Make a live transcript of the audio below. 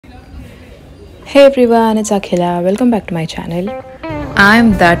Hey everyone, it's Akhila. Welcome back to my channel.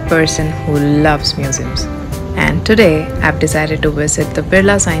 I'm that person who loves museums, and today I've decided to visit the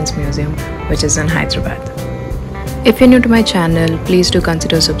Birla Science Museum, which is in Hyderabad. If you're new to my channel, please do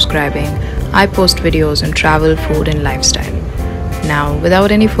consider subscribing. I post videos on travel, food, and lifestyle. Now,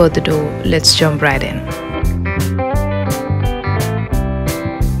 without any further ado, let's jump right in.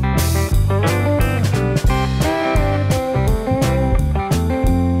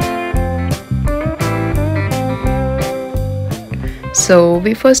 So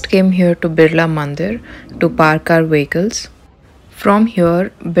we first came here to Birla Mandir to park our vehicles. From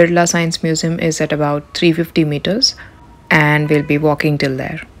here, Birla Science Museum is at about 350 meters and we'll be walking till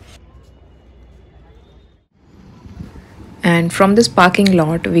there. And from this parking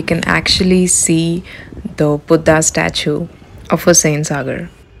lot, we can actually see the Buddha statue of Hussain Sagar.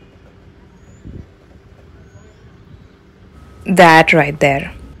 That right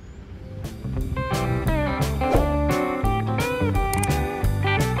there.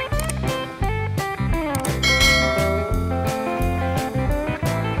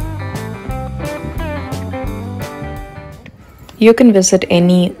 You can visit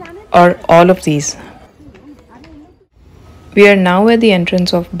any or all of these. We are now at the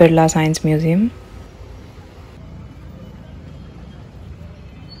entrance of Birla Science Museum.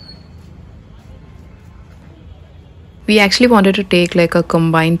 We actually wanted to take like a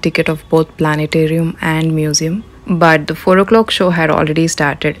combined ticket of both planetarium and museum, but the 4 o'clock show had already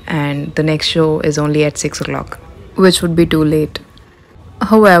started and the next show is only at 6 o'clock, which would be too late.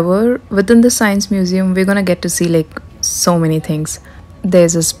 However, within the science museum, we're gonna get to see like so many things.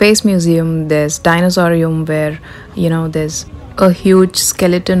 There's a space museum, there's dinosaurium where there's a huge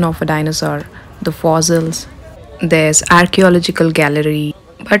skeleton of a dinosaur, the fossils, there's archaeological gallery.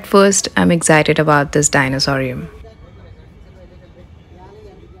 But first, I'm excited about this dinosaurium.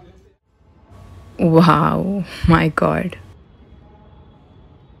 Wow, my god.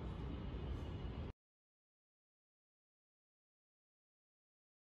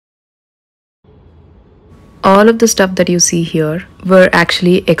 All of the stuff that you see here were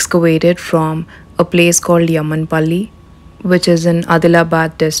actually excavated from a place called Yamanpalli, which is in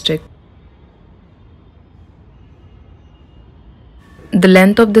Adilabad district. The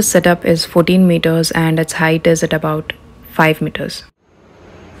length of this setup is 14 meters and its height is at about 5 meters.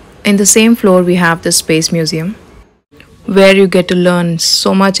 In the same floor, we have the Space Museum, where you get to learn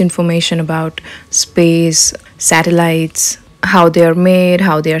so much information about space, satellites, how they are made,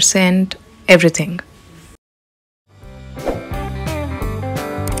 how they are sent, everything.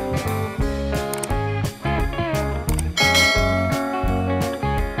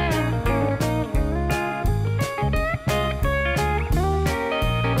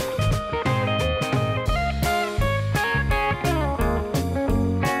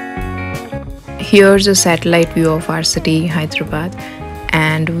 Here's a satellite view of our city, Hyderabad,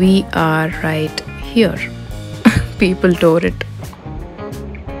 and we are right here. People tore it.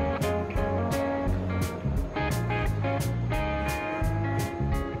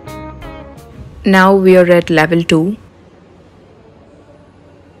 Now we are at level 2.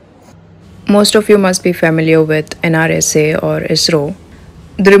 Most of you must be familiar with NRSA or ISRO,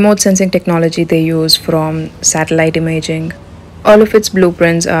 the remote sensing technology they use from satellite imaging. All of its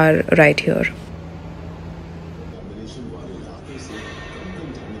blueprints are right here.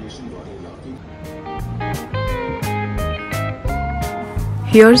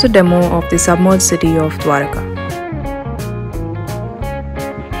 Here's a demo of the submerged city of Dwarka.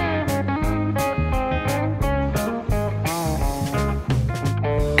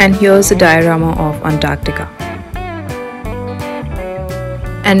 And here's a diorama of Antarctica.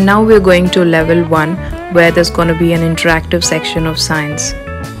 And now we're going to level 1, where there's going to be an interactive section of science.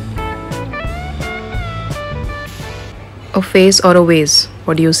 A face or a vase,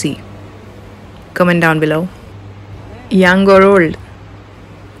 what do you see? Comment down below. Young or old?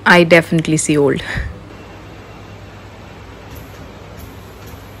 I definitely see old.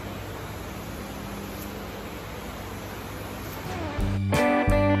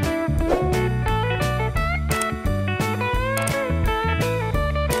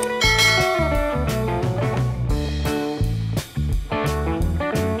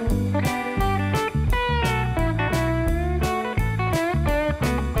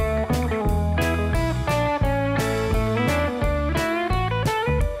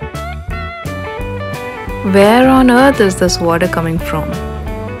 Where on earth is this water coming from?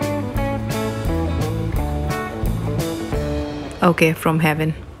 Okay, from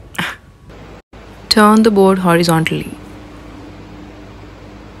heaven. Turn the board horizontally.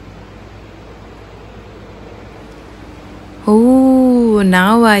 Oh,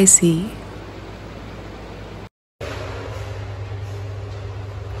 now I see.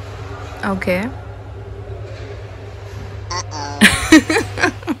 Okay.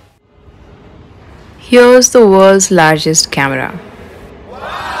 Here's the world's largest camera.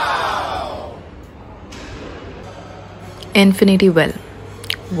 Infinity Well.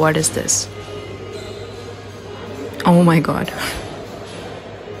 What is this? Oh my god.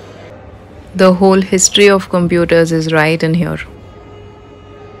 The whole history of computers is right in here.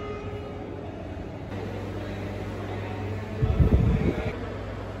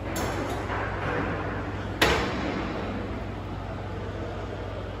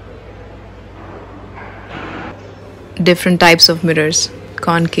 Different types of mirrors: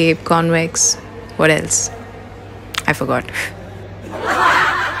 concave, convex. What else? I forgot.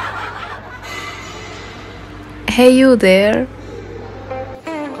 Hey, you there?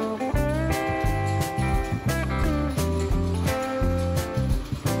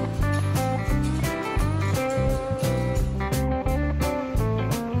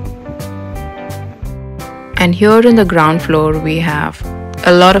 And here in the ground floor, we have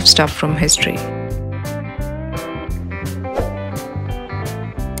a lot of stuff from history.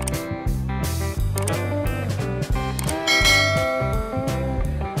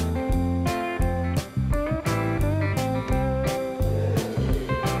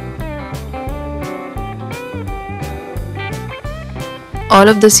 All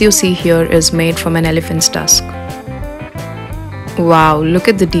of this you see here is made from an elephant's tusk. Wow, look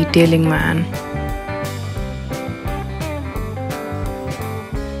at the detailing, man.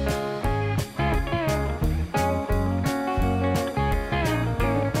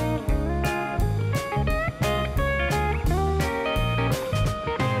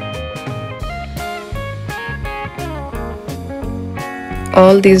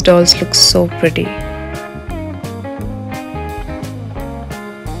 All these dolls look so pretty.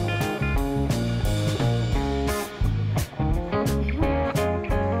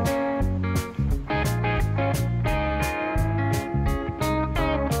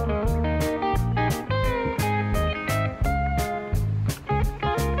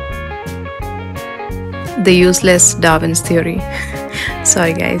 The useless Darwin's theory.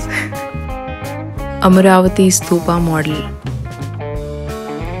 Sorry guys. Amaravati Stupa model.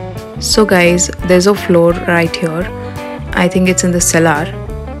 So guys, there's a floor right here. I think it's in the cellar,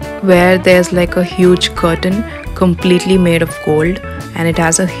 where there's like a huge curtain completely made of gold, and it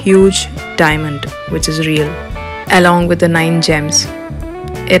has a huge diamond which is real, along with the 9 gems.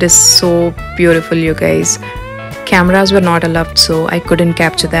 It is so beautiful, you guys. Cameras were not allowed, so I couldn't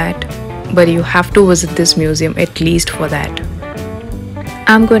capture that, but you have to visit this museum at least for that.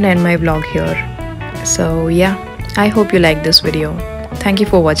 I'm going to end my vlog here. So yeah, I hope you liked this video. Thank you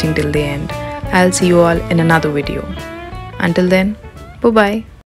for watching till the end. I'll see you all in another video. Until then, bye bye.